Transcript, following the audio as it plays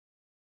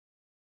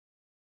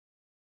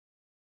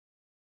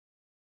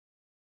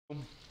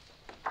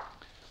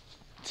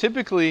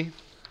Typically,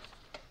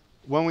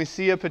 when we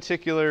see a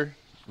particular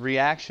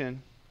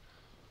reaction,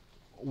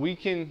 we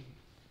can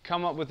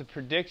come up with a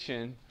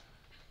prediction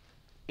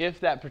if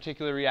that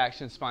particular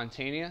reaction is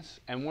spontaneous.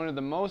 And one of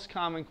the most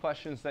common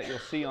questions that you'll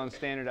see on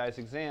standardized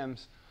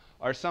exams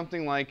are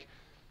something like,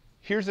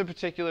 here's a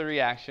particular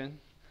reaction.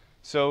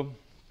 So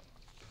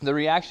the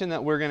reaction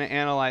that we're going to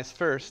analyze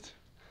first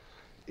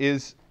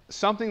is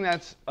something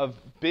that's of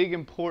big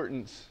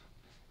importance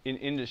in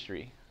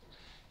industry.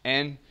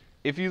 And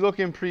if you look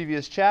in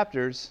previous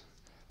chapters,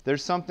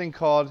 there's something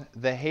called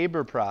the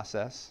Haber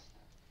process.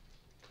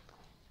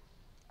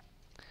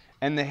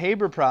 And the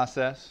Haber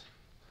process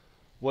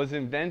was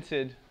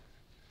invented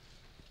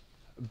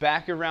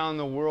back around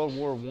the World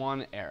War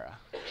I era.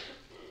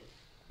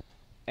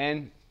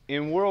 And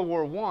in World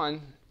War I,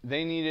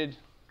 they needed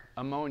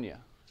ammonia.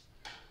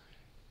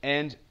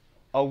 And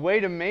a way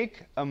to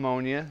make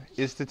ammonia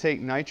is to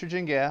take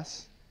nitrogen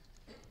gas,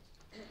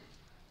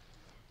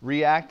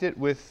 react it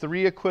with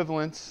 3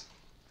 equivalents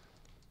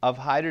of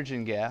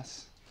hydrogen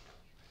gas,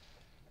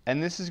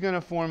 and this is going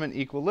to form an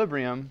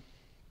equilibrium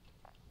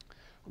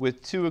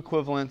with 2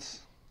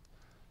 equivalents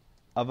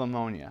of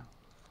ammonia,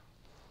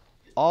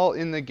 all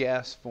in the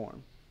gas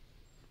form.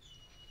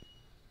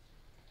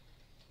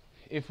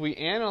 If we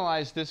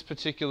analyze this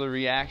particular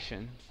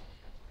reaction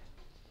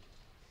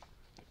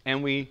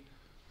and we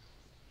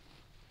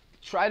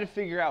try to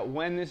figure out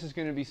when this is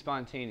going to be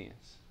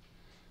spontaneous,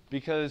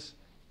 because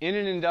in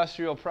an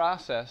industrial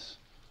process,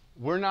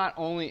 we're not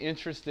only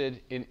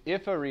interested in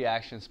if a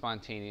reaction is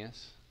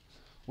spontaneous,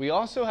 we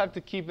also have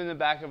to keep in the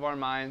back of our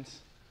minds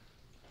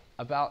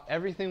about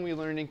everything we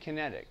learned in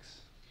kinetics.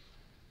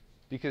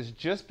 Because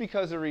just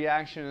because a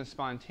reaction is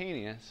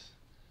spontaneous,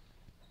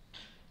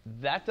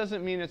 that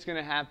doesn't mean it's going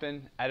to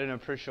happen at an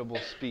appreciable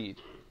speed.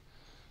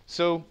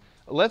 So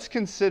let's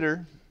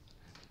consider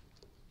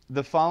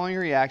the following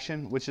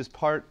reaction, which is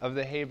part of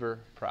the Haber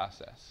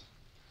process.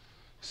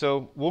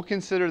 So we'll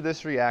consider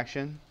this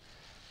reaction,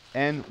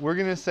 and we're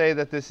going to say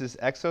that this is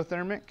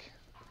exothermic,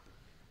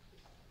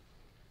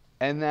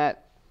 and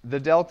that the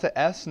delta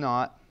S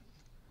naught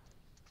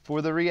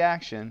for the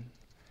reaction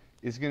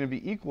is going to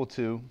be equal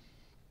to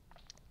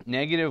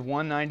negative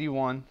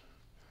 191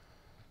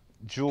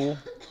 joule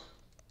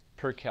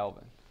per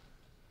Kelvin.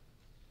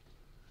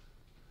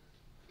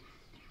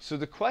 So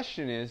the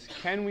question is,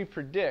 can we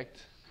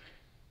predict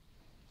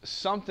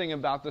something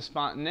about the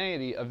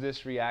spontaneity of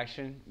this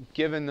reaction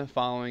given the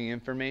following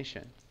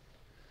information?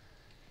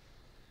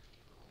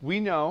 We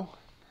know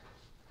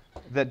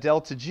that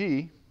delta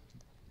G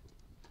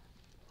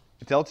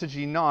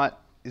naught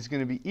is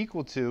going to be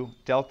equal to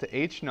delta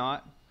H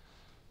naught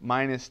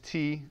minus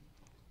T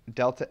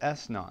delta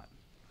S naught.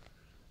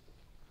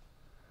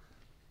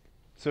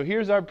 So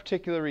here's our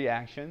particular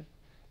reaction,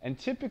 and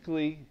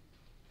typically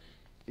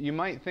you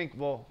might think,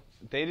 well,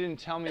 they didn't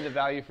tell me the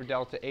value for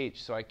delta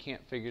H, so I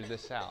can't figure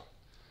this out.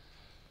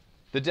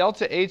 The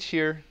delta H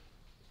here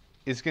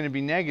is going to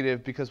be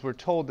negative because we're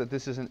told that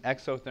this is an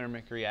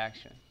exothermic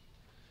reaction.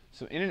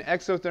 So in an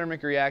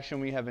exothermic reaction,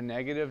 we have a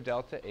negative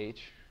delta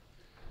H,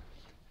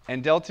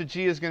 and delta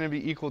G is going to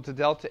be equal to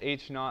delta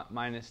H naught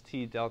minus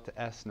T delta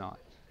S naught.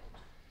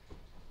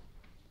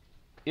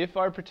 If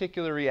our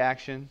particular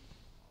reaction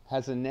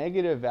has a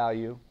negative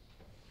value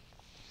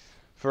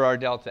for our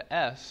delta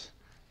S,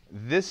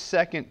 this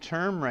second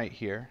term right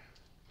here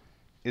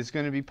is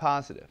going to be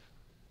positive.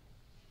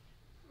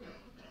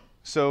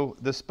 So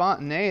the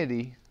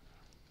spontaneity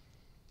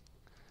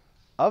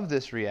of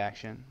this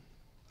reaction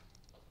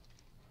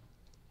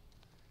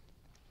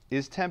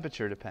is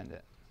temperature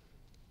dependent.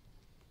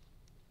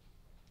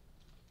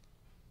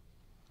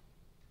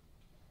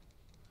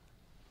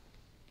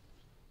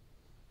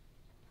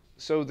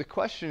 So the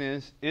question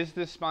is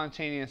this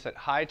spontaneous at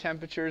high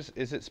temperatures?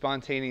 Is it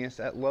spontaneous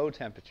at low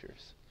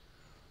temperatures?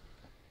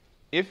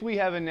 If we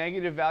have a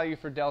negative value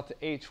for delta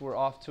H, we're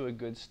off to a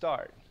good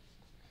start.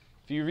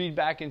 If you read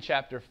back in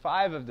chapter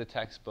 5 of the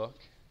textbook,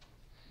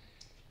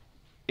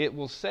 it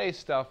will say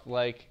stuff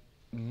like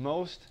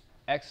most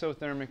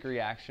exothermic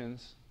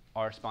reactions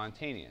are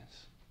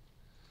spontaneous.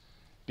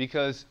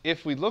 Because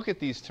if we look at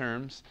these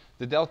terms,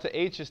 the delta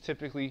H is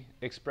typically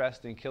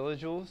expressed in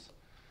kilojoules,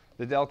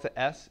 the delta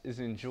S is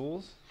in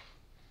joules,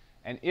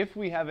 and if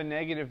we have a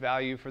negative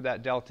value for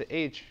that delta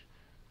H,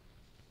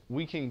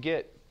 we can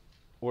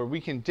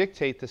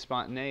dictate the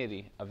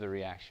spontaneity of the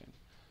reaction.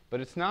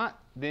 But it's not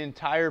the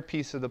entire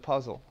piece of the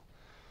puzzle.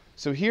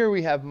 So here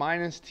we have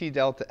minus T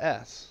delta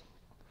S.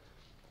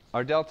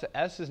 Our delta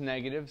S is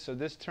negative, so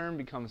this term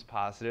becomes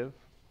positive.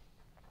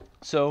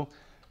 So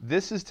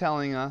this is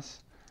telling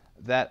us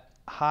that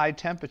high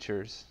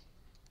temperatures,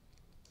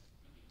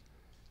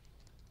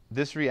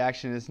 this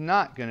reaction is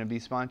not going to be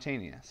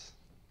spontaneous.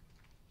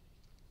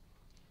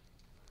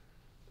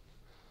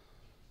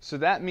 So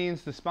that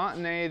means the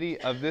spontaneity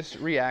of this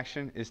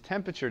reaction is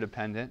temperature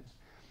dependent,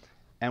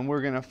 and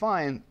we're going to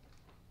find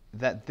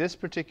that this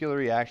particular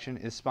reaction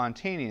is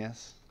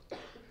spontaneous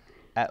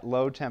at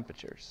low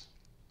temperatures.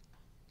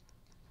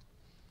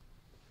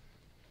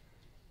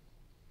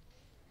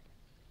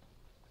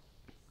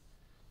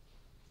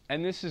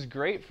 And this is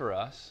great for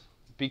us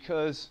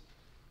because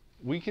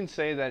we can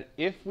say that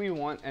if we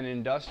want an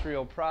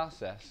industrial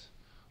process,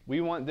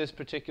 we want this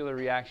particular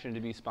reaction to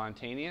be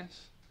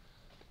spontaneous,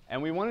 and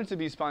we want it to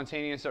be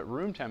spontaneous at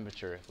room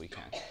temperature if we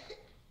can.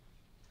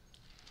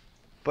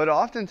 But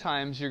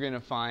oftentimes you're going to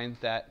find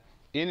that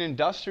in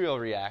industrial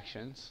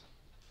reactions,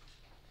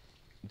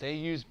 they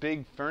use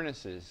big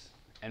furnaces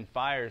and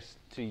fires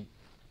to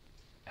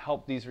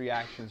help these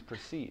reactions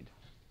proceed.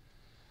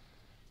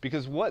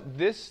 Because what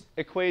this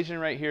equation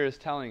right here is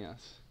telling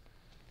us,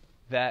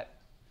 that,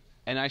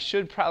 and I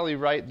should probably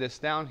write this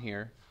down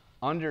here,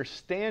 under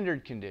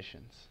standard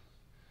conditions,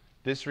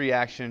 this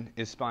reaction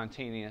is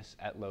spontaneous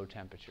at low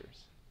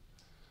temperatures.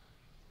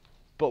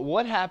 But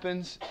what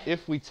happens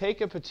if we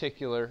take a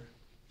particular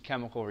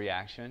chemical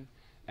reaction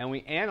and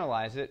we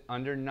analyze it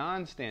under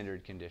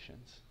non-standard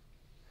conditions?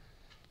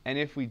 And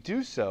if we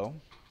do so,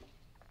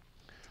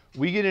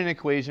 we get an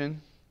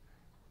equation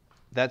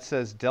that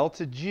says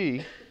delta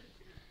G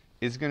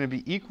is going to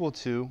be equal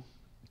to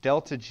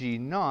delta G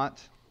naught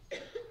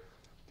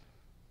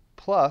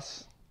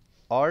plus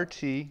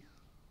RT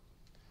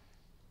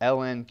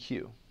ln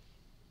Q.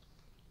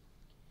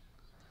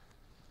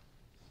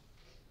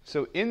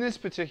 So in this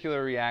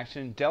particular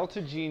reaction,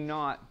 delta G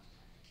naught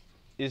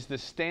is the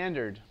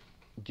standard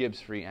Gibbs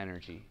free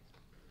energy.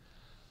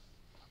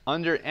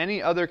 Under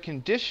any other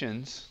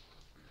conditions,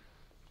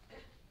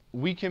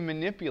 we can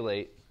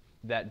manipulate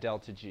that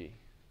delta G.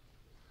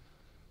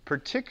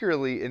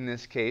 Particularly in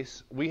this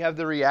case, we have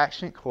the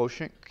reaction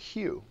quotient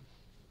Q.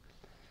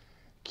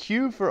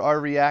 Q for our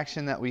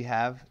reaction that we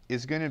have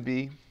is going to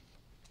be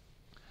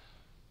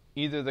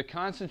either the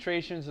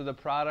concentrations of the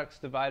products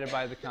divided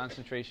by the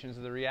concentrations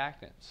of the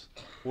reactants.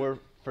 Or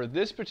for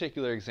this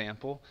particular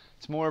example,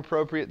 it's more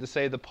appropriate to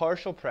say the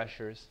partial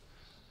pressures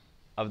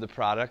of the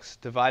products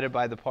divided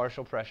by the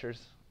partial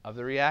pressures of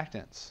the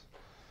reactants.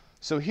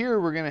 So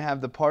here we're going to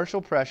have the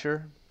partial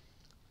pressure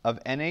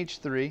of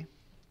NH3,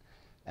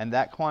 and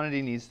that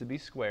quantity needs to be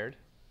squared.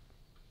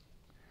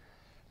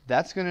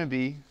 That's going to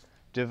be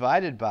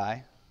divided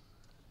by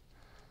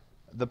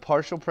the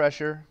partial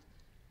pressure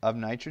of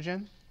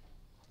nitrogen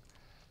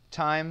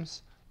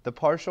times the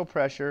partial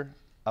pressure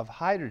of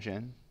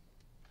hydrogen,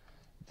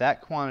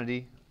 that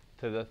quantity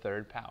to the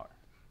third power.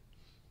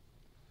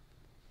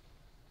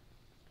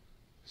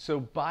 So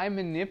by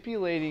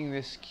manipulating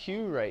this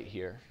Q right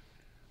here,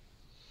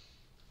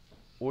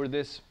 or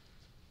this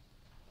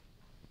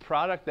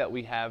product that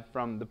we have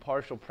from the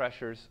partial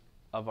pressures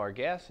of our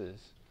gases,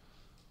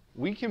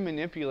 we can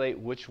manipulate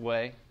which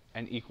way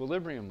an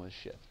equilibrium will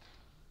shift.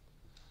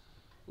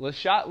 Le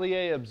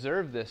Chatelier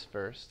observed this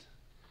first,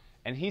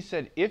 and he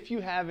said if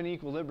you have an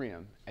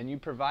equilibrium and you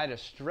provide a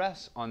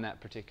stress on that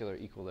particular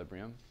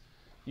equilibrium,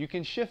 you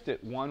can shift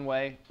it one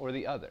way or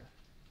the other.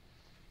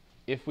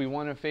 If we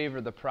want to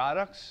favor the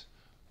products,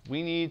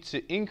 we need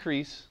to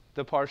increase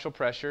the partial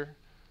pressure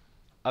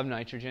of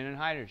nitrogen and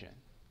hydrogen.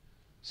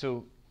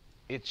 So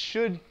it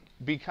should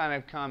be kind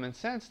of common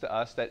sense to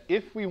us that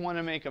if we want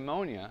to make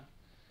ammonia,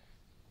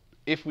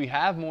 if we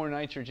have more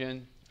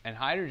nitrogen and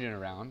hydrogen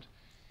around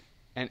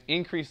and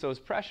increase those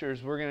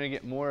pressures, we're going to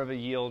get more of a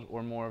yield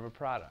or more of a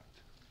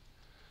product.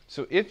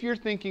 So if you're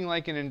thinking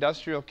like an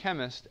industrial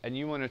chemist and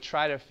you want to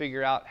try to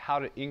figure out how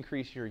to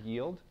increase your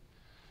yield,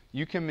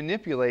 you can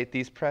manipulate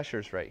these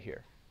pressures right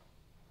here.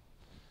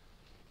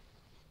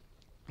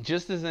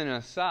 Just as an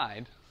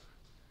aside,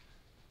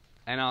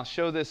 and I'll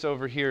show this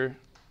over here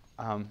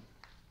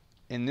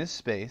in this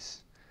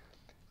space,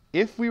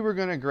 if we were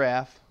going to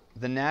graph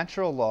the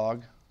natural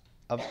log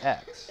of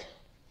x,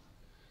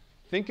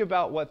 think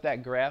about what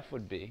that graph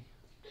would be,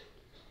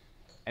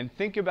 and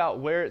think about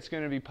where it's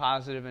going to be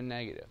positive and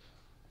negative.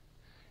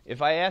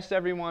 If I asked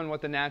everyone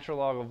what the natural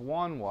log of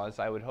 1 was,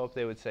 I would hope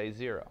they would say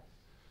 0.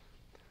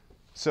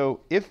 So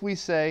if we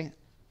say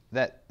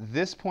that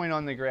this point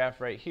on the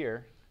graph right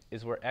here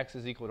is where x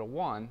is equal to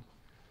 1,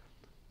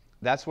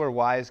 that's where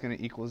y is going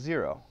to equal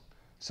 0.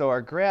 So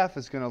our graph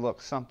is going to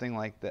look something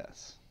like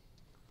this.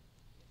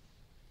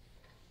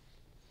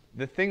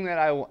 The thing that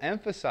I will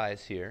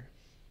emphasize here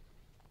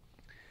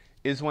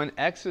is when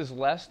x is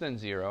less than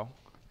 0,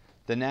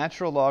 the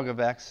natural log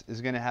of x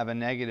is going to have a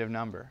negative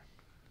number.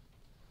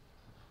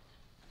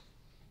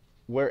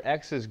 Where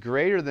x is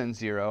greater than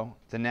 0,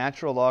 the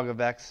natural log of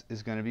x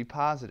is going to be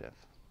positive.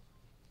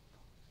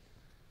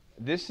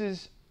 This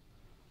is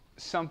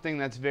something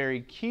that's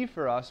very key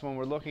for us when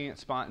we're looking at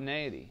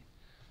spontaneity.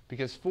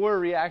 Because for a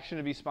reaction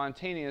to be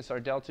spontaneous, our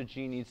delta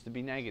G needs to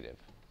be negative.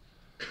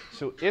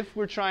 So if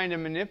we're trying to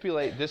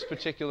manipulate this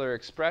particular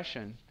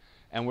expression,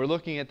 and we're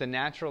looking at the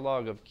natural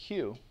log of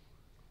Q,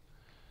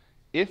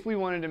 if we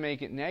wanted to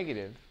make it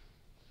negative,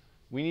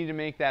 we need to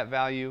make that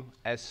value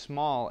as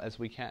small as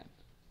we can.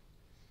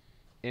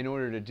 In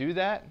order to do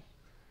that,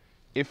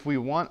 if we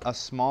want a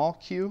small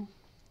q,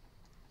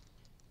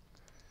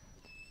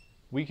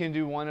 we can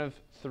do one of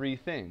three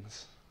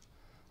things.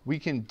 We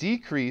can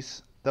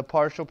decrease the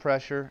partial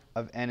pressure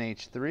of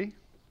NH3,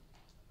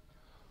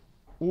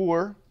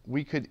 or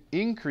we could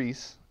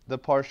increase the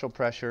partial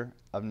pressure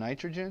of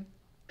nitrogen,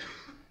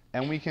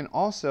 and we can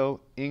also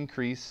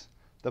increase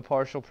the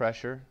partial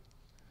pressure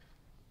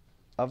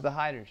of the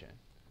hydrogen.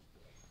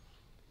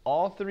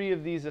 All three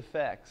of these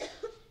effects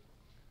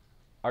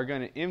are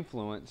going to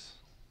influence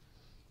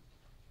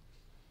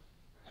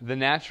the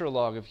natural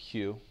log of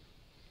Q,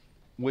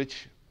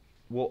 which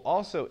will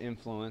also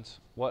influence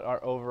what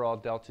our overall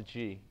delta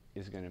G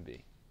is going to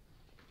be.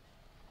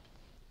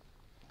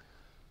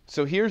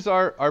 So here's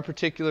our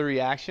particular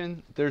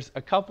reaction. There's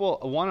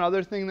one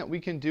other thing that we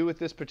can do with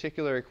this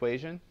particular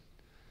equation.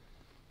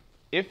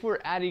 If we're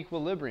at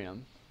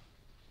equilibrium,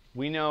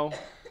 we know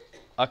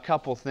a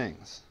couple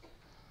things.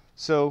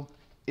 So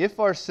if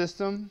our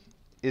system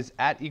is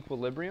at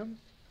equilibrium,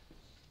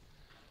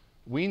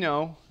 we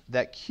know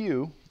that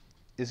Q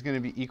is going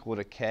to be equal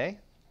to K,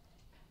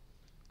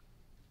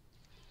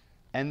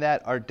 and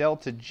that our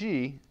delta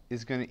G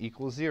is going to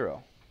equal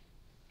 0.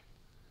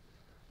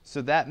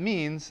 So that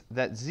means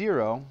that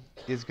 0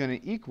 is going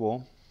to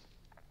equal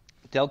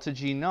delta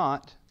G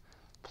naught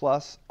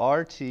plus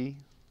RT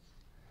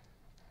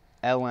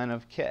ln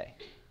of K.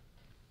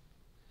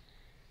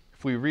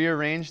 If we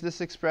rearrange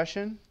this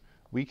expression,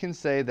 we can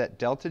say that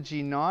delta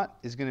G naught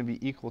is going to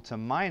be equal to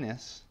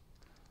minus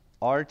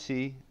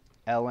RT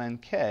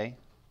ln K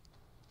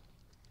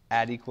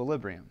at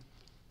equilibrium.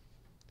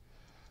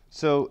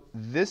 So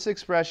this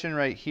expression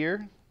right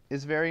here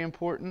is very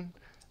important,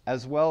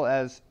 as well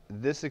as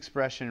this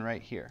expression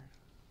right here.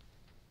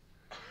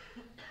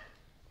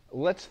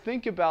 Let's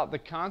think about the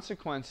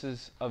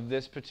consequences of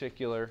this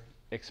particular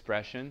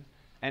expression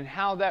and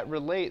how that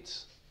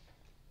relates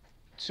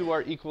to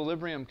our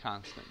equilibrium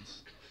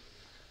constants.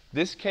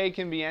 This K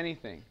can be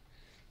anything.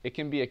 It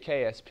can be a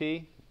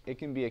KSP, it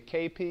can be a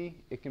KP,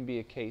 it can be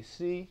a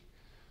KC.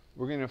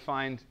 We're going to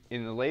find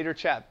in the later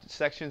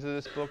sections of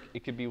this book,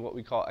 it could be what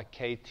we call a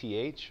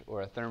KTH,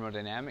 or a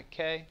thermodynamic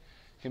K.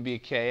 It can be a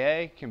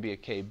KA, it can be a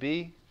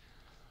KB.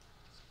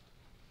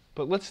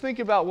 But let's think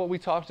about what we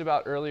talked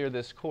about earlier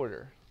this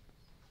quarter.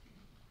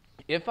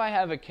 If I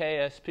have a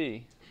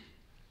KSP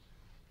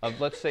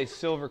of, let's say,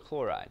 silver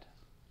chloride,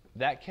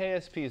 that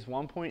KSP is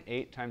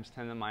 1.8 times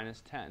 10 to the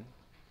minus 10.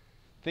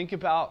 Think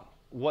about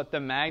what the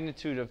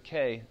magnitude of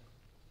K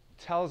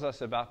tells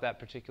us about that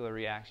particular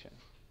reaction.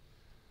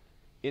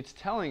 It's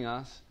telling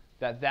us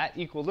that that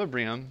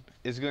equilibrium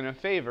is going to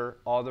favor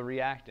all the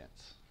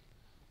reactants.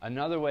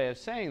 Another way of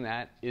saying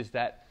that is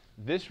that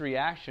this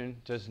reaction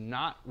does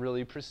not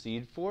really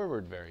proceed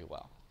forward very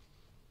well.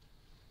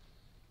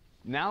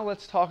 Now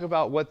let's talk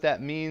about what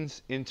that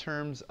means in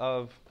terms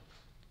of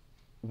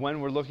when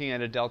we're looking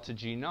at a delta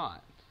G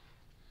naught.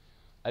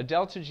 A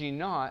delta G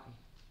naught,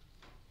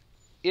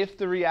 if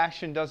the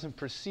reaction doesn't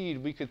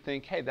proceed, we could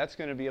think, hey, that's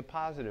going to be a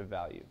positive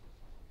value.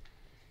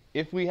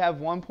 If we have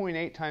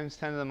 1.8 times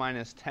 10 to the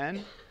minus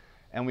 10,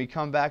 and we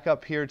come back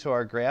up here to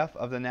our graph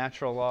of the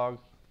natural log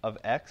of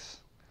x,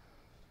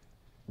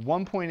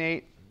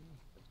 1.8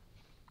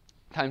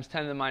 times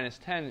 10 to the minus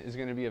 10 is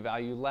going to be a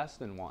value less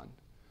than 1.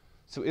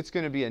 So it's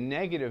going to be a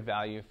negative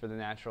value for the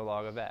natural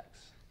log of x.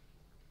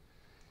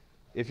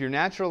 If your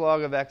natural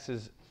log of x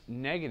is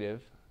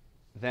negative,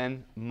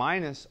 then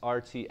minus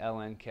RT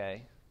ln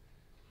K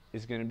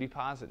is going to be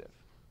positive,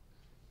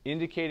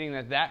 indicating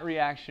that that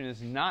reaction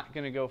is not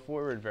going to go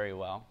forward very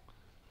well,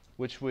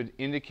 which would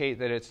indicate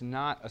that it's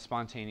not a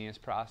spontaneous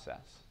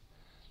process.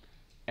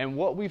 And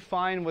what we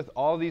find with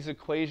all these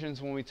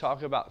equations when we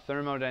talk about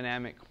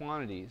thermodynamic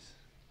quantities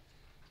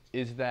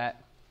is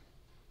that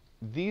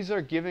these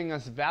are giving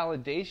us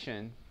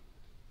validation,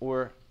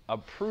 or a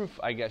proof,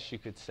 I guess you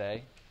could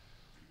say,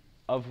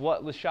 of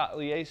what Le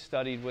Chatelier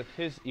studied with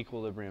his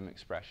equilibrium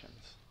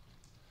expressions.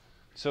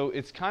 So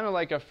it's kind of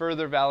like a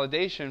further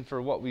validation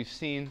for what we've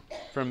seen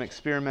from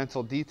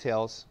experimental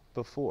details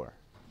before.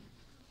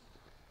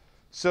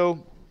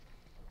 So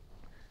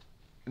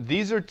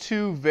these are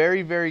two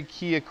very, very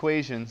key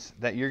equations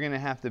that you're going to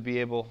have to be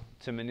able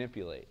to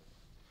manipulate.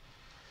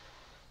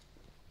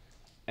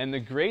 And the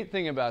great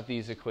thing about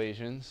these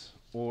equations,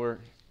 or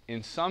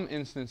in some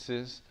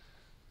instances,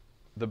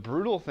 the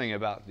brutal thing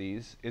about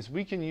these, is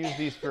we can use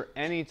these for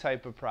any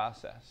type of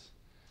process.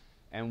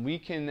 And we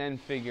can then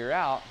figure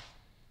out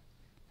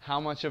how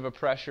much of a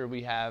pressure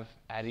we have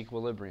at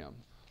equilibrium.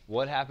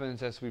 What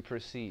happens as we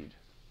proceed?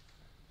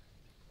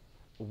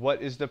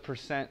 What is the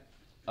percent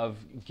of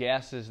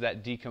gases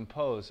that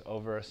decompose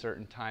over a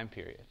certain time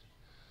period?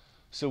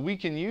 So we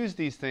can use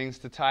these things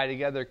to tie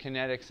together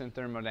kinetics and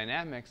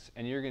thermodynamics,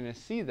 and you're going to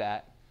see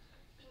that.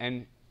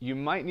 And you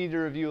might need to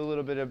review a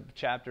little bit of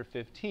Chapter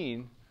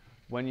 15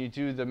 when you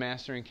do the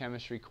Mastering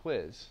Chemistry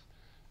quiz,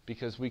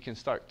 because we can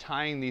start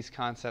tying these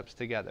concepts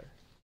together.